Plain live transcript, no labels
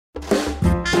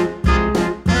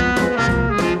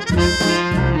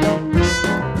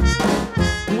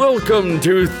Welcome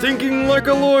to Thinking Like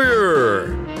a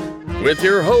Lawyer with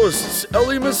your hosts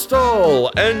Ellie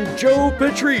Mistal and Joe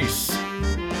Patrice,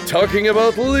 talking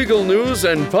about legal news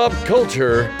and pop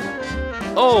culture,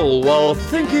 all while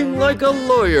thinking like a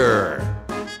lawyer.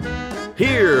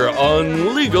 Here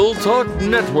on Legal Talk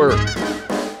Network.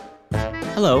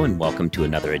 Hello and welcome to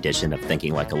another edition of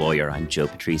Thinking Like a Lawyer. I'm Joe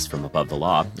Patrice from Above the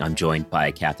Law. I'm joined by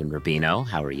Catherine Rubino.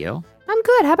 How are you? I'm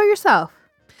good. How about yourself?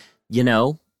 You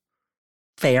know,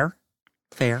 fair.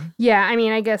 Yeah, I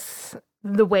mean, I guess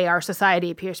the way our society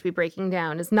appears to be breaking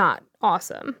down is not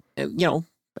awesome.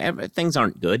 Things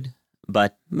aren't good,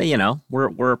 but,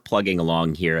 we're plugging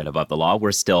along here at Above the Law.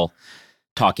 We're still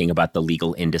talking about the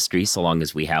legal industry so long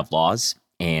as we have laws.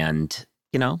 And,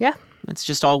 that's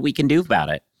just all we can do about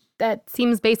it. That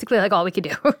seems basically like all we could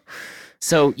do.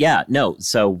 So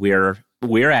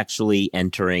we're actually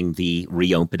entering the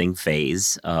reopening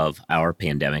phase of our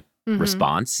pandemic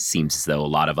response. Seems as though a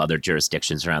lot of other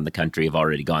jurisdictions around the country have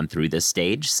already gone through this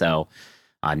stage. So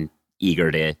I'm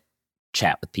eager to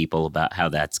chat with people about how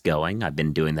that's going. I've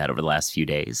been doing that over the last few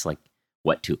days, like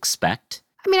what to expect.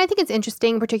 I mean, I think it's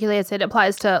interesting, particularly as it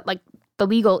applies to the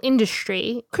legal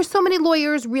industry, because so many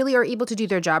lawyers really are able to do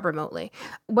their job remotely.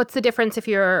 What's the difference if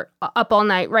you're up all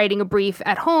night writing a brief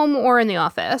at home or in the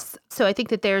office? So I think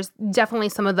that there's definitely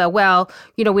some of the,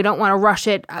 we don't want to rush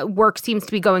it. Work seems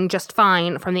to be going just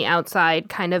fine from the outside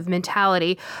kind of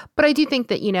mentality. But I do think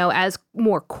that, as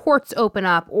more courts open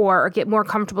up or get more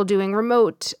comfortable doing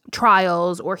remote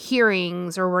trials or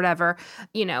hearings or whatever,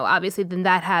 obviously then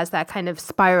that has that kind of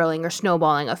spiraling or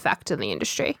snowballing effect in the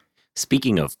industry.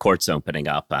 Speaking of courts opening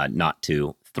up, not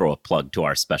to throw a plug to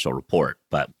our special report,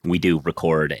 but we do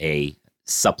record a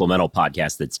supplemental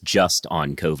podcast that's just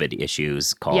on COVID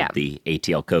issues called the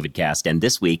ATL COVID Cast. And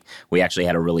this week, we actually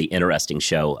had a really interesting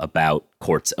show about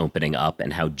courts opening up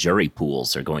and how jury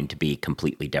pools are going to be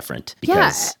completely different.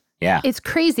 Yeah. It's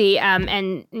crazy.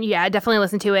 Definitely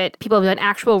listen to it. People have done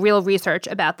actual real research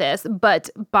about this. But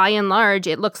by and large,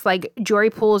 it looks like jury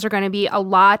pools are going to be a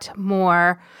lot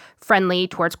more friendly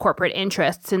towards corporate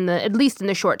interests at least in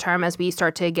the short term as we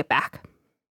start to get back.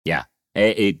 Yeah.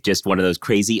 It just one of those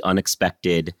crazy,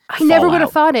 unexpected I never would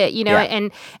have thought it, Yeah.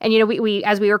 and we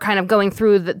as we were kind of going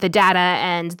through the data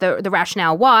and the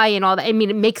rationale why and all that, I mean,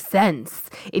 it makes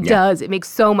sense. It does. It makes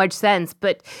so much sense.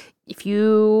 But if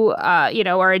you,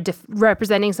 are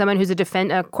representing someone who's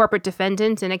a corporate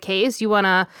defendant in a case, you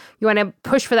wanna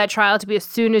push for that trial to be as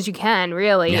soon as you can.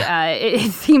 Really,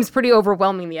 it seems pretty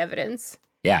overwhelming, the evidence.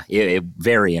 Yeah,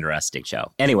 very interesting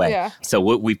show. Anyway, So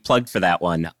we plugged for that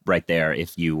one right there.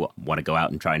 If you want to go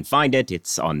out and try and find it,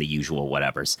 it's on the usual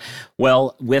whatevers.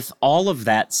 Well, with all of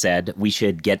that said, we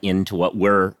should get into what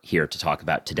we're here to talk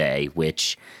about today,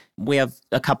 which we have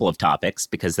a couple of topics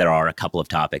because there are a couple of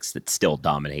topics that still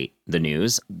dominate the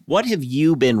news. What have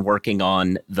you been working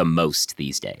on the most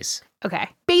these days? Okay.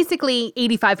 Basically,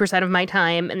 85% of my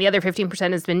time, and the other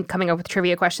 15% has been coming up with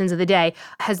trivia questions of the day,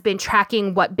 has been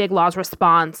tracking what Big Law's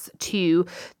response to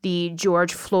the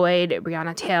George Floyd,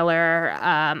 Breonna Taylor,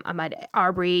 Ahmaud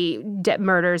Arbery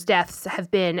deaths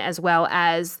have been, as well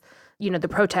as the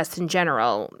protests in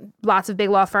general. Lots of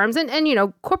big law firms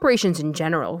and corporations in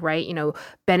general, right?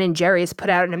 Ben & Jerry's put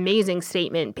out an amazing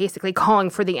statement basically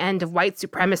calling for the end of white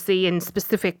supremacy and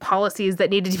specific policies that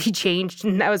needed to be changed.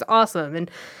 And that was awesome. And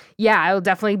I will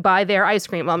definitely buy their ice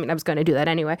cream. Well, I mean, I was going to do that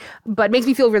anyway. But it makes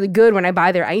me feel really good when I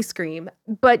buy their ice cream.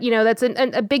 But, that's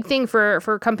a big thing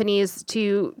for companies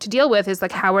to deal with is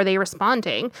how are they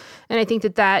responding? And I think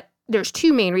that there's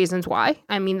two main reasons why.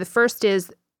 I mean, the first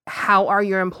is, how are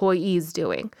your employees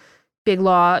doing? Big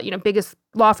law, biggest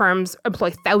law firms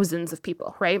employ thousands of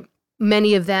people, right?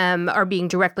 Many of them are being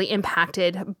directly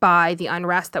impacted by the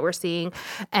unrest that we're seeing,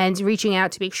 and reaching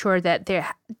out to make sure that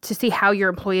to see how your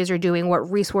employees are doing, what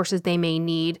resources they may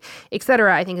need, et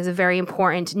cetera, I think is a very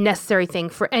important, necessary thing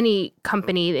for any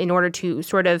company in order to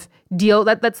sort of deal.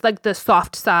 That's like the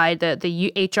soft side,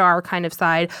 the HR kind of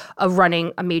side of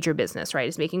running a major business, right?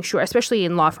 Is making sure, especially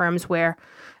in law firms where,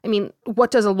 I mean,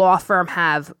 what does a law firm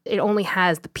have? It only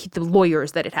has the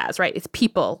lawyers that it has, right? It's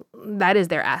people. That is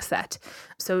their asset.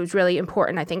 So it's really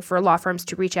important, I think, for law firms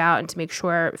to reach out and to make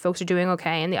sure folks are doing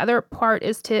okay. And the other part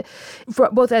is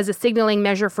both as a signaling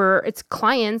measure for its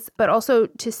clients, but also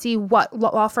to see what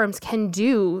law firms can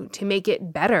do to make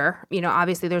it better.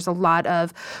 Obviously, there's a lot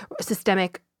of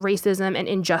systemic racism and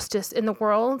injustice in the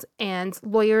world, and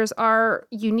lawyers are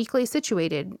uniquely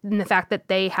situated in the fact that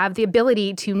they have the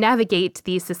ability to navigate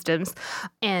these systems.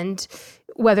 And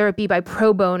whether it be by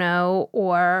pro bono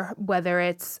or whether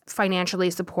it's financially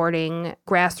supporting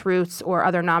grassroots or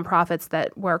other nonprofits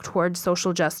that work towards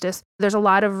social justice. There's a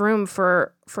lot of room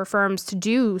for firms to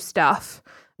do stuff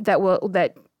that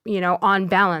on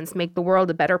balance, make the world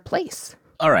a better place.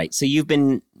 All right. So you've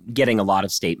been getting a lot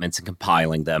of statements and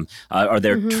compiling them. Are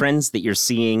there trends that you're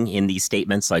seeing in these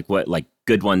statements? Like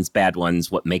good ones, bad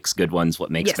ones, what makes good ones, what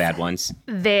makes bad ones?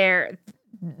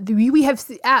 We have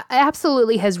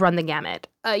absolutely has run the gamut.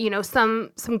 There's some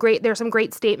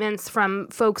great statements from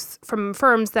folks from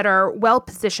firms that are well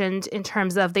positioned in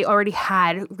terms of they already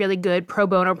had really good pro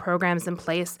bono programs in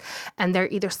place, and they're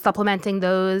either supplementing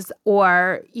those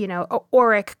or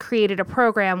Orrick created a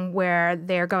program where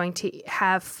they're going to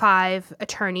have 5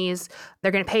 attorneys.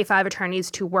 They're going to pay 5 attorneys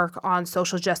to work on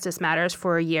social justice matters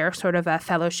for a year, sort of a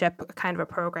fellowship kind of a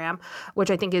program,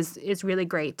 which I think is really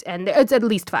great. And it's at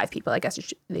least 5 people, I guess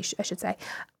I should say,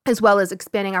 as well as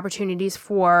expanding opportunities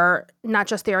for not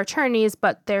just their attorneys,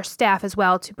 but their staff as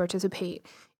well to participate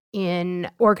in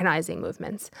organizing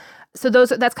movements. So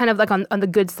that's kind of like on the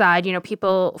good side,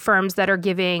 firms that are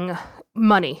giving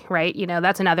money, right?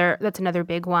 That's another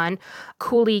big one.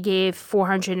 Cooley gave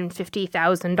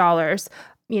 $450,000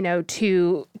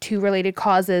 to related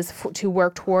causes to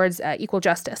work towards equal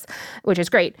justice, which is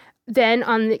great. Then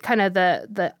on the kind of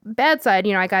the bad side,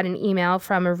 I got an email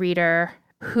from a reader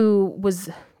who was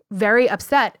very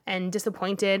upset and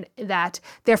disappointed that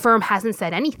their firm hasn't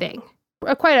said anything.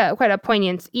 Quite a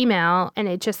poignant email, and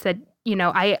it just said,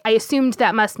 I assumed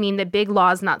that must mean that Big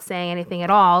Law's not saying anything at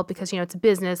all because, it's a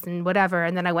business and whatever.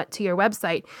 And then I went to your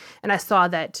website and I saw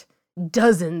that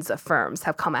dozens of firms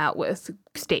have come out with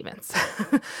statements.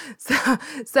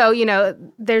 so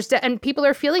and people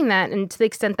are feeling that. And to the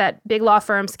extent that big law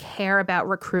firms care about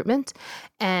recruitment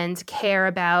and care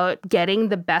about getting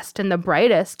the best and the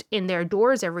brightest in their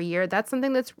doors every year, that's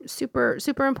something that's super,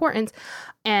 super important.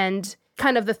 And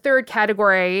kind of the third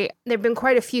category, there have been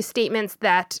quite a few statements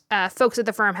that folks at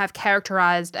the firm have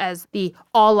characterized as the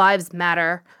all lives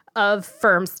matter of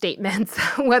firm statements,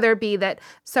 whether it be that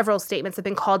several statements have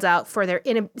been called out for their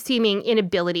seeming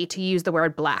inability to use the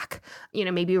word Black,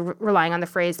 maybe relying on the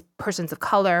phrase persons of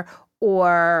color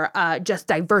or just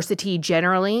diversity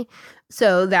generally.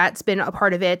 So that's been a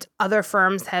part of it. Other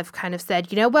firms have kind of said,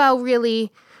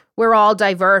 really, we're all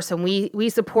diverse and we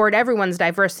support everyone's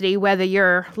diversity, whether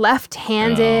you're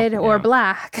left-handed or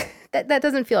Black. That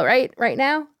doesn't feel right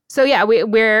now. So yeah,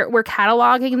 we're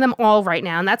cataloging them all right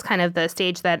now, and that's kind of the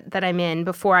stage that I'm in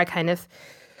before I kind of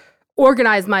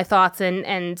organize my thoughts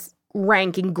and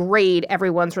rank and grade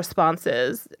everyone's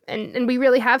responses. And we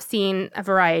really have seen a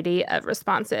variety of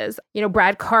responses.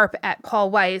 Brad Karp at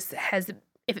Paul Weiss has,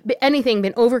 if anything,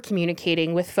 been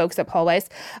over-communicating with folks at Paul Weiss.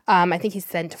 I think he's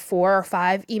sent 4 or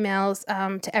 5 emails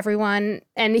to everyone.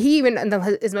 And he even, in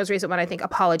his most recent one, I think,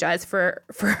 apologized for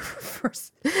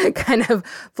kind of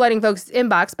flooding folks'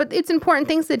 inbox. But it's important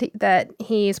things that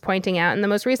he's pointing out. In the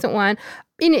most recent one,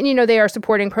 they are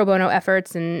supporting pro bono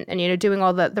efforts and doing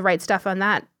all the right stuff on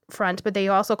that front, but they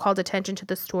also called attention to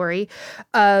the story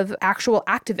of actual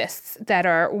activists that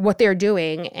are what they're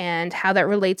doing and how that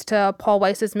relates to Paul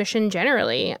Weiss's mission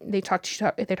generally. They talked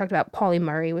about Pauli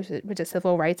Murray, which is a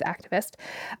civil rights activist,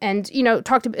 and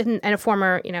and a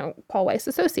former Paul Weiss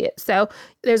associate. So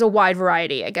there's a wide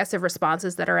variety, I guess, of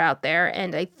responses that are out there,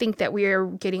 and I think that we're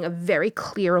getting a very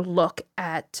clear look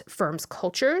at firms'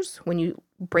 cultures when you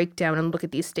break down and look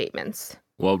at these statements.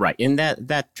 Well, right. And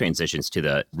that transitions to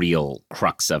the real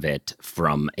crux of it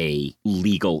from a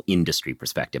legal industry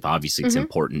perspective. Obviously, it's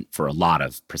important for a lot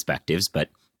of perspectives, but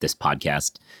this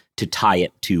podcast, to tie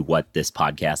it to what this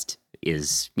podcast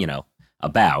is,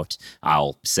 about,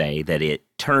 I'll say that it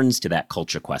turns to that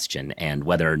culture question and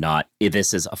whether or not if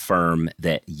this is a firm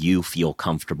that you feel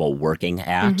comfortable working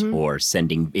at or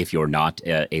sending, if you're not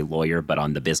a lawyer, but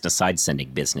on the business side,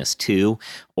 sending business to,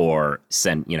 or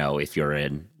if you're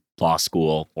in law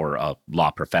school or a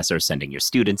law professor, sending your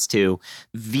students to.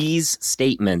 These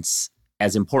statements,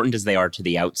 as important as they are to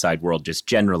the outside world just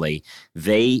generally,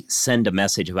 they send a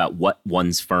message about what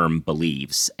one's firm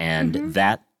believes, and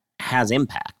that has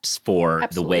impacts for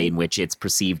the way in which it's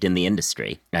perceived in the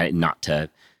industry.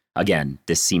 Again,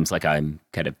 this seems like I'm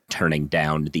kind of turning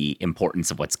down the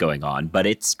importance of what's going on, but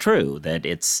it's true that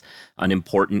it's an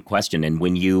important question. And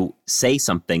when you say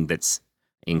something that's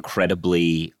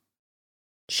incredibly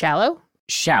Shallow,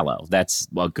 that's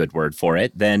a good word for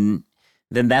it, then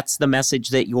that's the message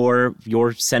that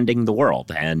you're sending the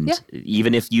world. And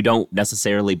even if you don't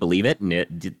necessarily believe it,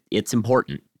 and it's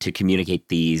important to communicate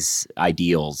these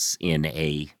ideals in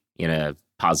a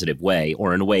positive way,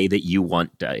 or in a way that you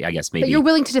want, I guess maybe. That you're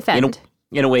willing to defend.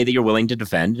 in a way that you're willing to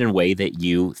defend, in a way that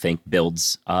you think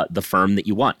builds the firm that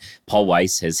you want. Paul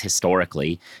Weiss has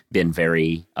historically been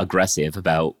very aggressive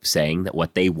about saying that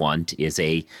what they want is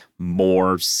a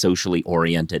more socially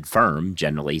oriented firm,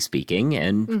 generally speaking.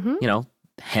 And,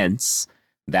 hence,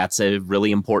 that's a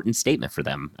really important statement for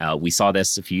them. We saw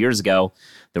this a few years ago.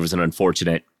 There was an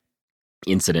unfortunate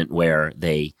incident where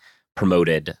they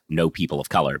promoted no people of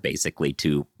color, basically,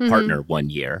 to partner 1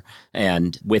 year.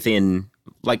 And within,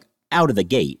 out of the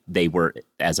gate, they were,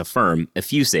 as a firm,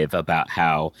 effusive about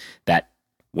how that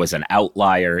was an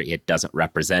outlier. It doesn't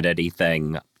represent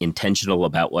anything intentional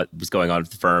about what was going on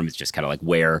with the firm. It's just kind of like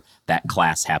where that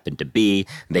class happened to be.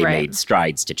 They made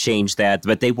strides to change that,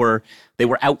 but they were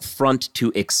out front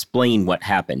to explain what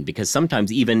happened, because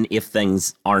sometimes even if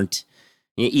things aren't,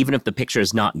 even if the picture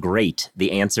is not great,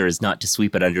 the answer is not to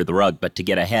sweep it under the rug, but to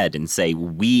get ahead and say,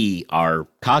 we are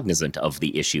cognizant of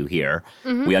the issue here.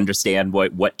 We understand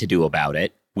what to do about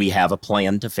it. We have a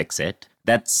plan to fix it.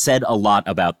 That said a lot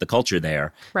about the culture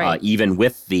there, even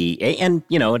with and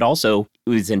it also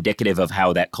was indicative of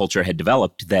how that culture had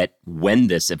developed, that when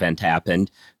this event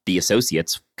happened, the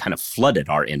associates kind of flooded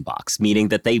our inbox, meaning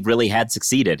that they really had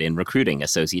succeeded in recruiting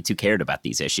associates who cared about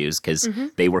these issues because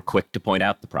they were quick to point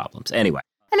out the problems. Anyway,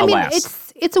 and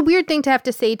it's a weird thing to have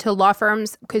to say to law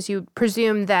firms, because you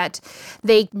presume that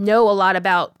they know a lot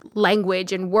about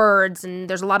language and words, and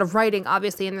there's a lot of writing,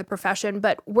 obviously, in the profession,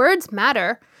 but words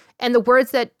matter. And the words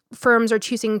that firms are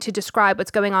choosing to describe what's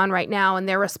going on right now and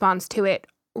their response to it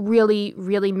really,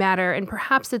 really matter. And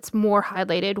perhaps it's more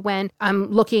highlighted when I'm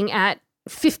looking at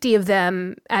 50 of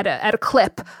them at a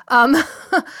clip.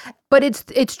 But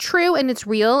it's true and it's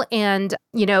real, and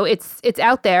it's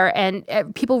out there, and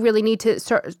people really need to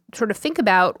sort of think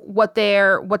about what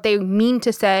they mean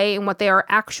to say and what they are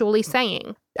actually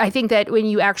saying. I think that when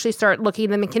you actually start looking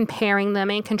at them and comparing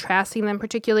them and contrasting them,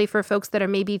 particularly for folks that are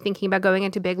maybe thinking about going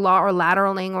into big law or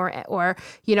lateraling, or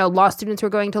law students who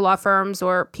are going to law firms,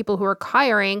 or people who are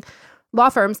hiring law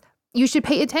firms, you should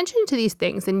pay attention to these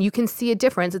things, and you can see a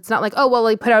difference. It's not like, oh, well,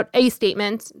 they put out a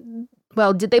statement.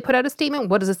 Well, did they put out a statement?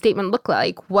 What does a statement look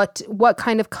like? What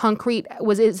kind of concrete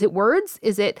is it words?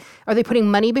 Are they putting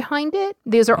money behind it?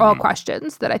 These are all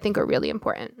questions that I think are really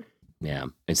important. Yeah.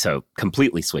 And so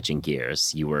completely switching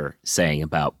gears, you were saying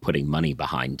about putting money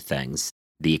behind things.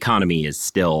 The economy is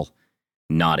still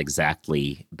not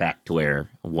exactly back to where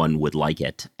one would like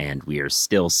it. And we are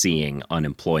still seeing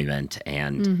unemployment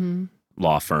and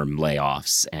law firm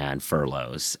layoffs and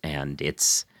furloughs. And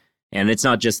it's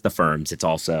not just the firms, it's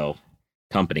also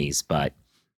companies. But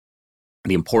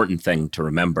the important thing to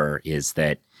remember is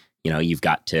that, you've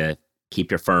got to keep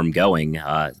your firm going,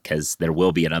 because there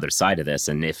will be another side of this.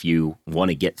 And if you want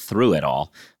to get through it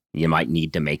all, you might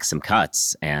need to make some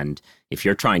cuts. And if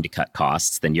you're trying to cut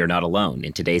costs, then you're not alone.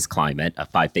 In today's climate, a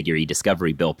 5-figure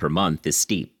e-discovery bill per month is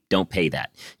steep. Don't pay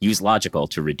that. Use Logical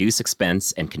to reduce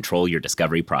expense and control your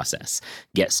discovery process.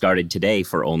 Get started today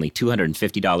for only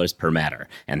 $250 per matter,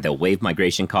 and they'll waive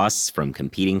migration costs from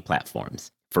competing platforms.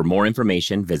 For more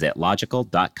information, visit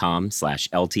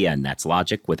logical.com/LTN. That's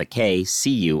logic with a K,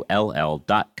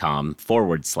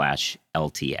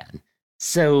 CULL.com/LTN.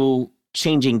 So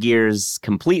changing gears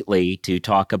completely to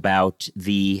talk about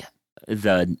the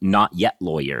not yet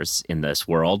lawyers in this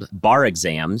world. Bar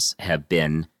exams have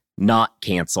been not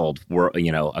canceled,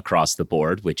 across the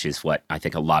board, which is what I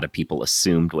think a lot of people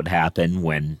assumed would happen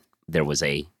when there was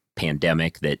a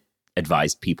pandemic that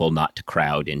advised people not to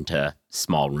crowd into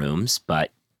small rooms.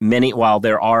 But while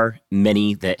there are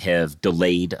many that have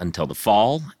delayed until the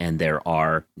fall, and there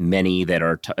are many that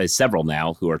are several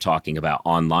now who are talking about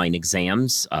online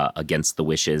exams against the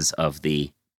wishes of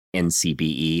the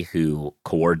NCBE, who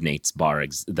coordinates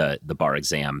the bar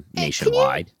exam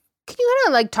nationwide. Can you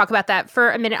kind of talk about that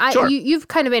for a minute? Sure. You've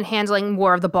kind of been handling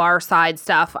more of the bar side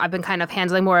stuff. I've been kind of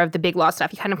handling more of the big law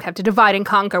stuff. You kind of have to divide and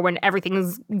conquer when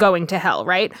everything's going to hell,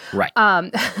 right? Right.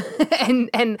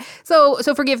 And so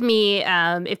forgive me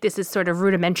if this is sort of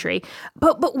rudimentary,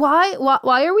 but why are we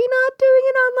not doing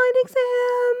an online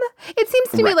exam? It seems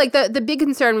to me like the big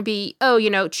concern would be,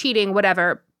 cheating,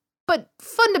 whatever. But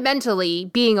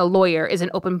fundamentally, being a lawyer is an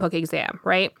open book exam,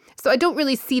 right? So I don't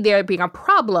really see there being a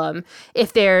problem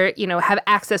if they're, have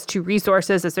access to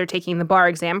resources as they're taking the bar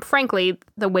exam. Frankly,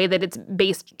 the way that it's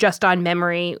based just on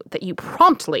memory that you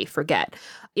promptly forget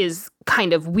is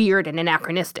kind of weird and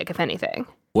anachronistic, if anything.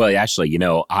 Well, actually,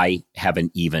 I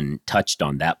haven't even touched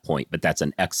on that point, but that's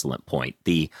an excellent point.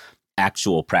 The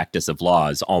actual practice of law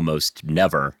is almost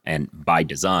never, and by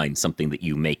design, something that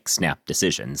you make snap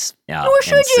decisions. Nor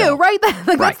should you, right? That's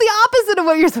the opposite of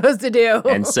what you're supposed to do.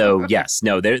 And so, yes,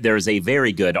 no, there is a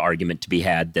very good argument to be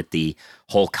had that the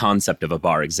whole concept of a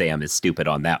bar exam is stupid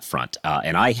on that front.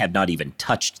 And I had not even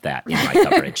touched that in my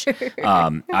coverage.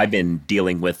 I've been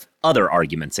dealing with other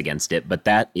arguments against it, but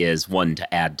that is one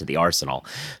to add to the arsenal.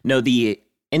 No, the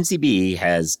NCBE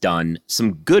has done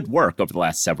some good work over the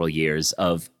last several years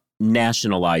of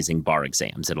nationalizing bar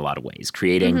exams in a lot of ways,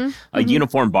 creating a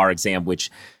uniform bar exam, which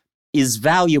is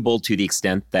valuable to the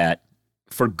extent that,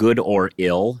 for good or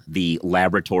ill, the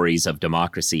laboratories of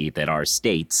democracy that are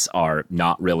states are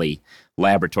not really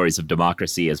laboratories of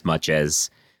democracy as much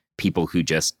as people who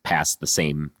just pass the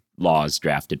same laws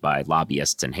drafted by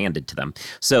lobbyists and handed to them.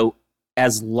 So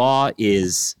as law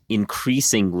is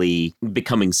increasingly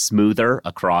becoming smoother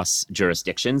across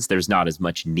jurisdictions, there's not as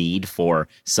much need for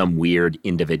some weird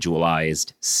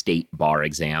individualized state bar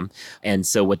exam. And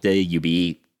so what the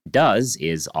UBE does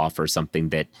is offer something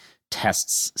that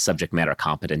tests subject matter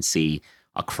competency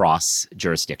across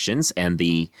jurisdictions.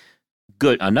 And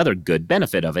another good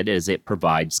benefit of it is it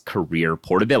provides career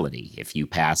portability. If you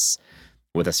pass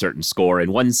with a certain score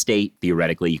in one state,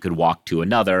 theoretically you could walk to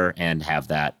another and have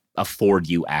that afford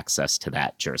you access to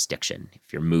that jurisdiction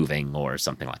if you're moving or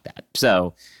something like that.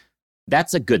 So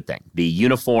that's a good thing. The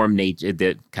uniform nature,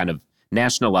 the kind of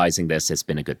nationalizing this has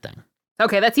been a good thing.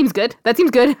 Okay, that seems good.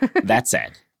 That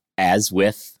said, as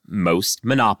with most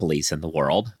monopolies in the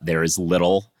world, there is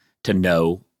little to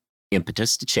no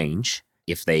impetus to change.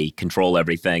 If they control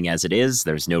everything as it is,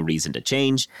 there's no reason to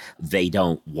change. They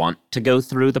don't want to go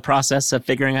through the process of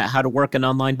figuring out how to work an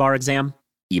online bar exam,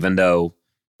 even though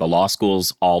the law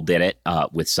schools all did it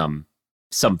with some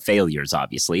failures,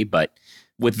 obviously, but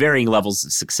with varying levels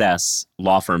of success.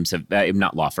 Law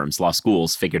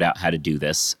schools figured out how to do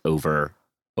this over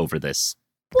this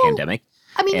pandemic.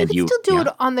 I mean, you can still do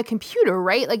it on the computer,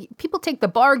 right? Like, people take the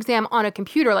bar exam on a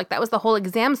computer. Like, that was the whole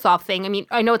ExamSoft thing. I mean,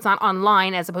 I know it's not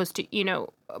online as opposed to,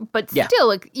 but still,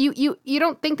 like, you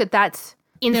don't think that that's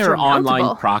there are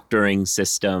online proctoring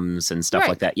systems and stuff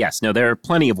like that. Yes, no, there are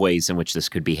plenty of ways in which this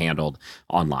could be handled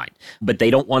online. But they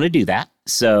don't want to do that.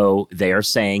 So they are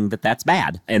saying that that's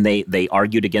bad. And they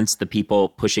argued against the people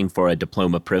pushing for a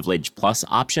diploma privilege plus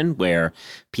option, where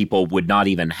people would not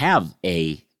even have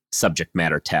a subject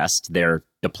matter test. Their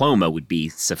diploma would be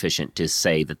sufficient to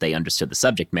say that they understood the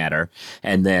subject matter,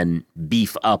 and then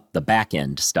beef up the back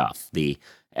end stuff, the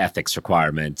ethics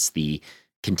requirements, the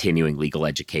continuing legal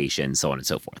education, so on and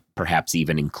so forth, perhaps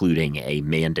even including a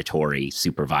mandatory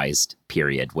supervised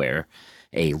period where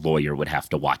a lawyer would have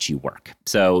to watch you work.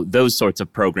 So those sorts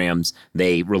of programs,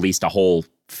 they released a whole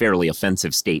fairly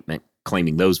offensive statement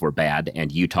claiming those were bad,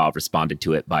 and Utah responded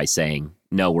to it by saying,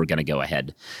 no, we're going to go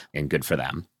ahead, and good for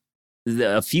them.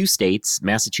 A few states,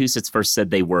 Massachusetts first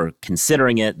said they were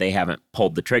considering it. They haven't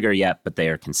pulled the trigger yet, but they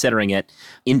are considering it.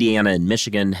 Indiana and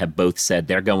Michigan have both said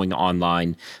they're going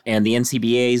online. And the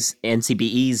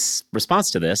NCBE's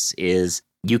response to this is,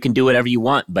 you can do whatever you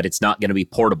want, but it's not going to be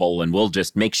portable, and we'll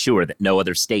just make sure that no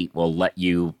other state will let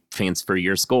you transfer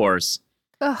your scores.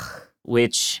 Ugh.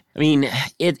 Which, I mean,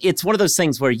 it's one of those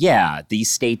things where,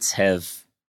 these states have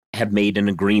made an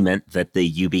agreement that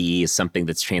the UBE is something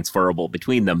that's transferable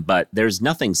between them, but there's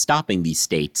nothing stopping these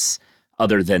states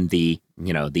other than the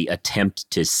attempt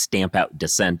to stamp out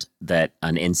dissent that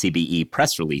an NCBE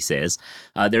press release is.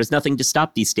 There's nothing to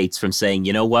stop these states from saying,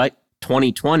 you know what,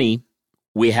 2020,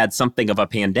 we had something of a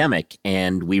pandemic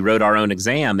and we wrote our own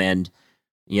exam, and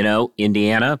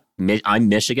Indiana, I'm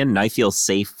Michigan, and I feel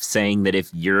safe saying that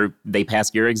if they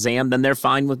pass your exam, then they're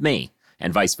fine with me,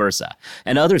 and vice versa.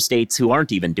 And other states who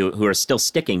who are still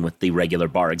sticking with the regular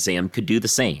bar exam could do the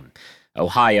same.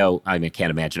 Ohio, I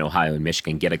can't imagine Ohio and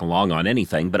Michigan getting along on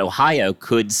anything, but Ohio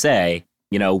could say,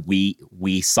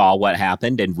 we saw what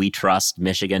happened and we trust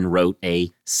Michigan wrote a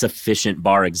sufficient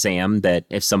bar exam that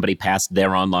if somebody passed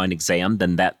their online exam,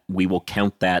 then that we will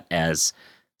count that as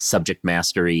subject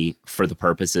mastery for the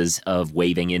purposes of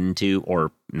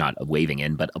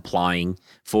applying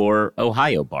for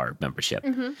Ohio bar membership.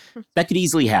 Mm-hmm. That could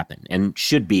easily happen and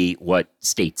should be what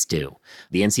states do.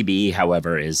 The NCBE,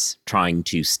 however, is trying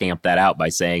to stamp that out by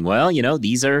saying, well,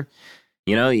 these are,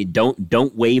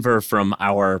 don't waver from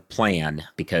our plan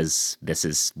because this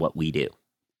is what we do.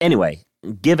 Anyway,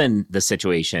 given the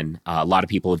situation, a lot of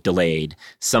people have delayed.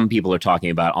 Some people are talking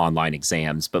about online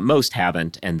exams, but most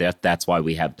haven't, and that's why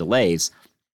we have delays.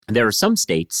 There are some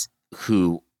states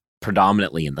who,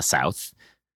 predominantly in the South,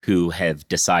 who have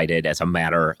decided as a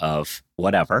matter of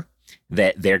whatever,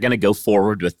 that they're going to go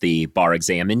forward with the bar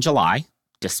exam in July,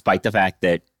 despite the fact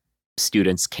that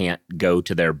students can't go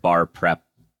to their bar prep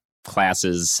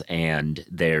classes, and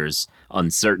there's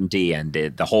uncertainty, and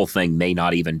the whole thing may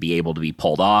not even be able to be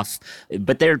pulled off.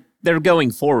 But they're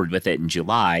going forward with it in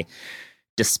July,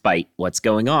 despite what's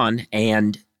going on.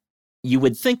 And you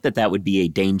would think that would be a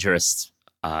dangerous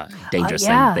thing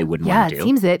that they wouldn't want to do.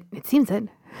 It seems it.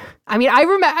 I mean, I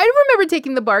remember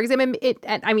taking the bar exam,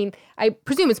 and I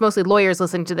presume it's mostly lawyers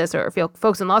listening to this or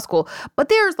folks in law school, but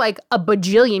there's like a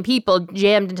bajillion people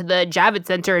jammed into the Javits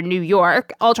Center in New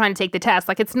York, all trying to take the test.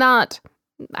 Like, it's not,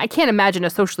 I can't imagine a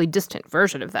socially distant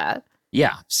version of that.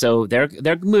 Yeah, so they're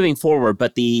moving forward,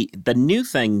 but the new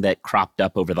thing that cropped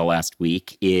up over the last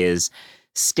week is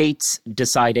states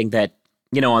deciding that,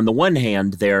 on the one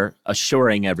hand, they're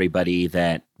assuring everybody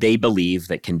that they believe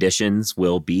that conditions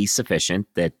will be sufficient,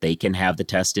 that they can have the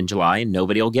test in July and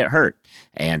nobody will get hurt.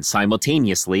 And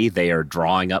simultaneously, they are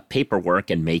drawing up paperwork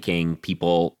and making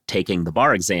people taking the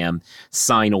bar exam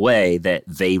sign away that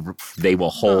they will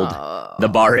hold the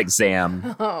bar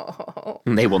exam.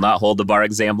 They will not hold the bar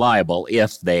exam liable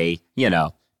if they,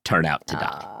 turn out to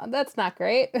die. That's not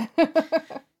great.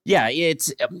 Yeah, what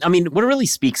it really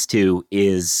speaks to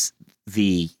is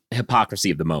the hypocrisy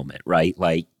of the moment, right?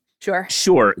 Like, sure.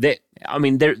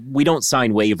 We don't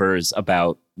sign waivers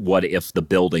about what if the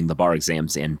building the bar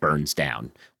exam's in burns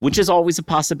down, which is always a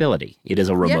possibility. It is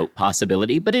a remote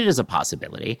possibility, but it is a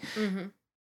possibility. Mm-hmm.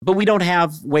 But we don't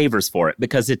have waivers for it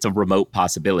because it's a remote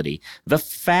possibility. The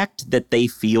fact that they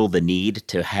feel the need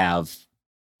to have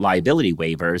liability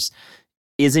waivers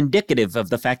is indicative of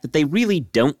the fact that they really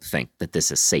don't think that this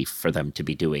is safe for them to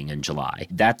be doing in July.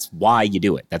 That's why you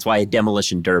do it. That's why a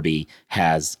demolition derby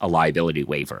has a liability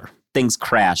waiver. Things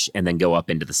crash and then go up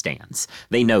into the stands.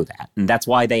 They know that, and that's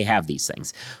why they have these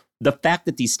things. The fact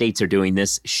that these states are doing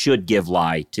this should give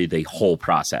lie to the whole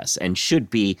process and should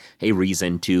be a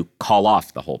reason to call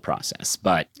off the whole process.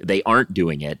 But they aren't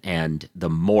doing it, and the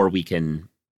more we can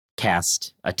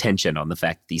cast attention on the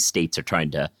fact that these states are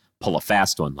trying to pull a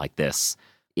fast one like this,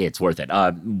 it's worth it.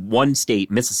 One state,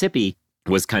 Mississippi,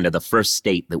 was kind of the first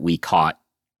state that we caught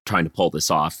trying to pull this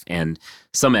off. And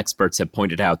some experts have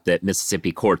pointed out that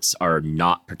Mississippi courts are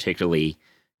not particularly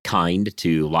kind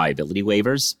to liability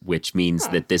waivers, which means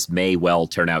that this may well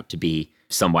turn out to be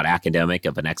somewhat academic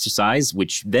of an exercise,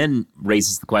 which then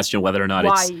raises the question whether or not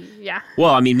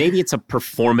maybe it's a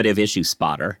performative issue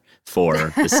spotter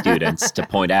for the students to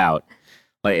point out.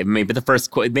 Like,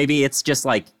 maybe it's just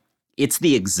like, it's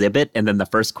the exhibit, and then the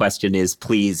first question is,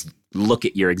 please look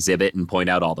at your exhibit and point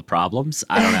out all the problems.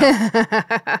 I don't know.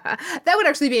 That would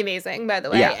actually be amazing, by the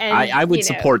way. Yeah, and, I would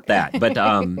support that. But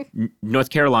North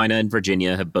Carolina and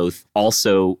Virginia have both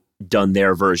also done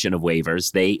their version of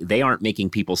waivers. They aren't making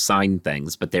people sign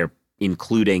things, but they're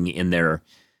including in their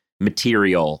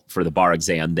material for the bar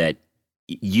exam that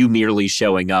you merely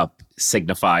showing up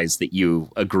signifies that you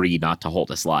agree not to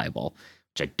hold us liable,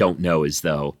 which I don't know as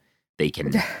though they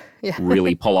can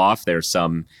really pull off. There's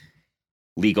some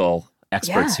legal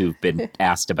experts who've been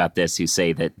asked about this who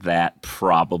say that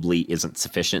probably isn't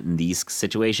sufficient in these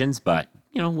situations, but,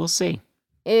 we'll see.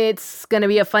 It's going to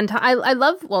be a fun time. I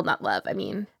not love. I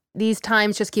mean, these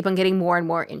times just keep on getting more and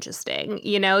more interesting.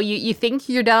 You think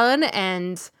you're done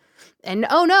and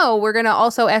oh no, we're going to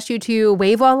also ask you to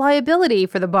waive all liability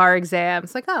for the bar exam.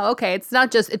 It's like, oh, okay. It's not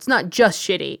just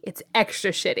shitty. It's extra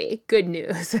shitty. Good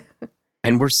news.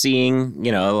 And we're seeing,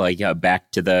 back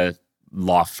to the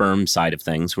law firm side of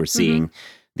things, we're seeing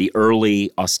the early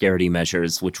austerity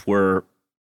measures, which were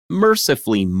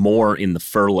mercifully more in the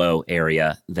furlough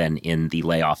area than in the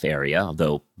layoff area,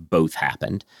 although both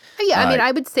happened. Yeah,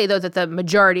 I would say, though, that the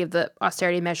majority of the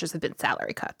austerity measures have been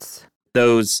salary cuts.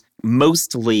 Those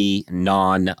mostly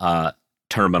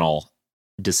non-terminal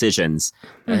decisions,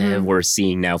 we're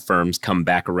seeing now firms come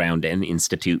back around and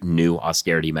institute new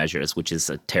austerity measures, which is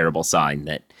a terrible sign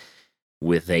that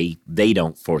they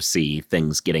don't foresee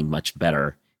things getting much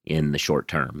better in the short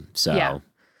term. So, yeah.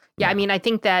 I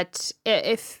think that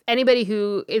if anybody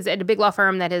who is at a big law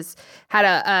firm that has had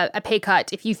a pay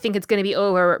cut, if you think it's going to be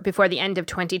over before the end of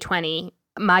 2020,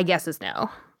 my guess is no.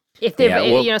 If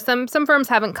they've, some firms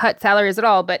haven't cut salaries at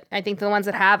all, but I think the ones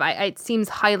that have, it seems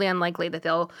highly unlikely that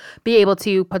they'll be able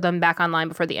to put them back online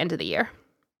before the end of the year.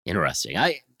 Interesting.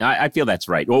 I feel that's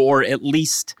right, or at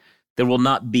least there will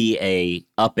not be a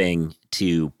upping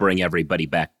to bring everybody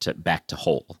back to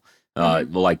whole.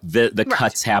 Like the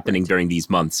cuts happening during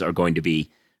these months are going to be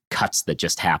cuts that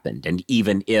just happened, and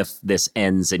even if this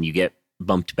ends and you get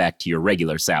bumped back to your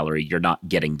regular salary, you're not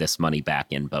getting this money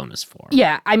back in bonus form.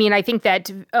 Yeah, I mean, I think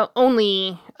that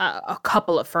only a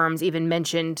couple of firms even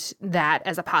mentioned that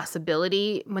as a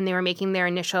possibility when they were making their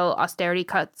initial austerity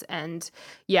cuts. And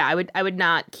yeah, I would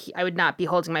not be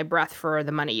holding my breath for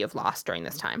the money you've lost during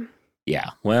this time.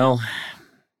 Yeah, well,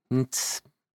 it's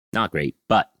not great,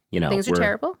 but things are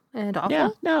terrible and awful. Yeah,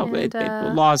 no,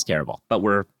 law is terrible, but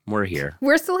we're here.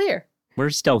 We're still here. We're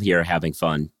still here having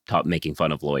fun, making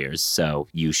fun of lawyers. So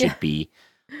you should be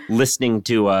listening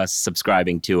to us,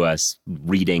 subscribing to us,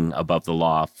 reading Above the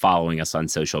Law, following us on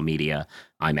social media.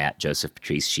 I'm at Joseph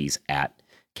Patrice. She's at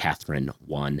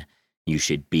Catherine1. You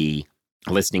should be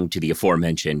listening to the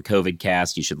aforementioned COVID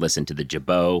cast. You should listen to the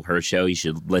Jabot, her show. You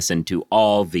should listen to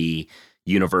all the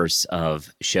universe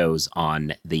of shows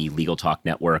on the Legal Talk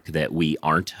Network that we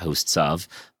aren't hosts of,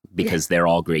 because they're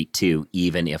all great too,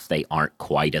 even if they aren't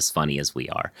quite as funny as we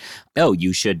are. Oh,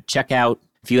 you should check out,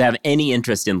 if you have any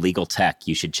interest in legal tech,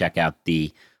 you should check out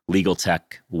the Legal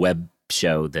Tech web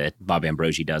show that Bob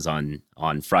Ambrogi does on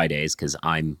Fridays, because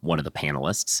I'm one of the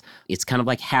panelists. It's kind of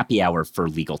like happy hour for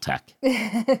legal tech.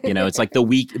 It's like the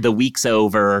week's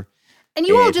over. And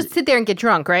you all just sit there and get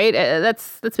drunk, right?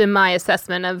 That's been my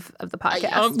assessment of the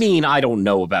podcast. I mean, I don't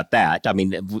know about that. I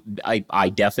mean, I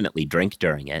definitely drink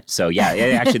during it. So yeah,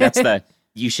 actually,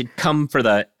 you should come for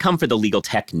the legal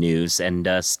tech news and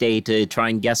stay to try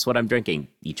and guess what I'm drinking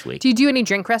each week. Do you do any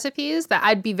drink recipes? That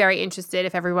I'd be very interested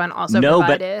if everyone also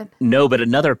provided. But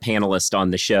another panelist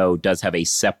on the show does have a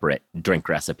separate drink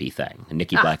recipe thing.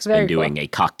 Nikki Black's been doing a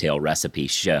cocktail recipe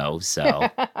show, so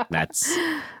that's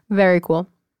very cool.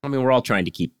 I mean, we're all trying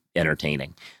to keep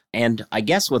entertaining. And I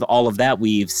guess with all of that,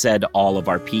 we've said all of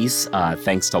our piece.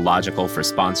 Thanks to Logical for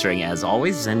sponsoring as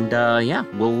always. And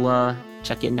we'll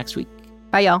check in next week.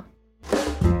 Bye, y'all.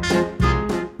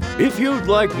 If you'd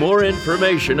like more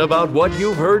information about what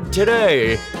you've heard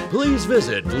today, please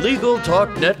visit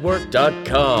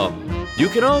LegalTalkNetwork.com. You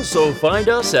can also find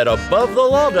us at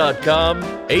AboveTheLaw.com,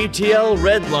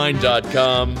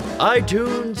 ATLRedline.com,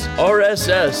 iTunes,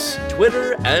 RSS,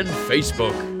 Twitter, and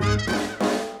Facebook.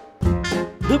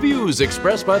 The views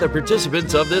expressed by the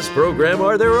participants of this program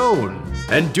are their own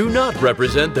and do not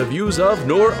represent the views of,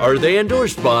 nor are they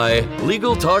endorsed by,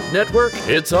 Legal Talk Network,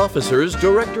 its officers,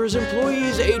 directors,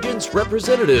 employees, agents,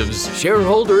 representatives,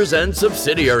 shareholders, and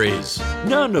subsidiaries.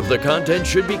 None of the content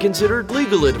should be considered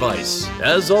legal advice.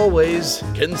 As always,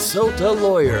 consult a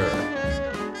lawyer.